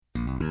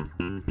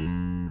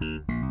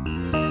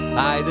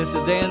Hi, this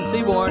is Dan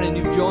Seaborn, and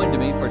you've joined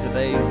me for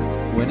today's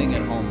Winning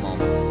at Home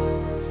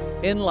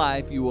moment. In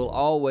life, you will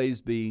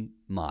always be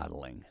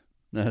modeling.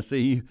 Now,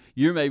 see,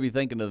 you're maybe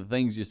thinking of the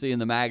things you see in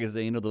the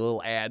magazine or the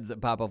little ads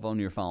that pop up on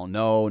your phone.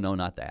 No,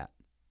 not that.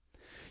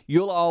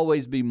 You'll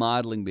always be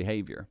modeling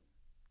behavior.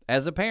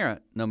 As a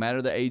parent, no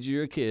matter the age of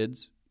your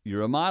kids,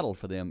 you're a model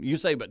for them. You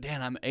say, but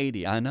Dan, I'm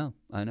 80. I know.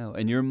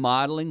 And you're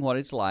modeling what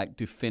it's like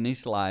to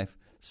finish life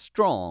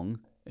strong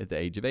at the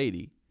age of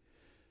 80.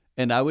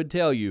 And I would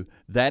tell you,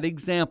 that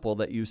example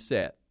that you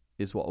set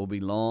is what will be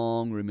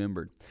long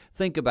remembered.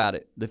 Think about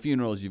it, the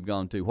funerals you've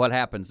gone to. What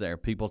happens there?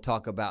 People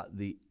talk about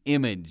the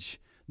image,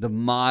 the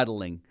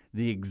modeling,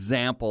 the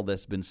example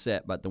that's been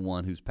set by the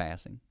one who's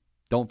passing.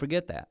 Don't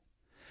forget that.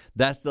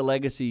 That's the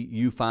legacy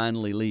you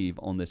finally leave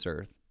on this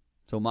earth.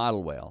 So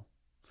model well.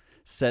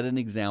 Set an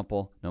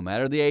example, no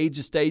matter the age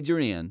or stage you're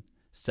in,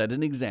 set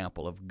an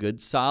example of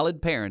good,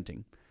 solid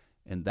parenting,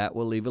 and that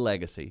will leave a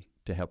legacy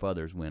to help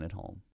others win at home.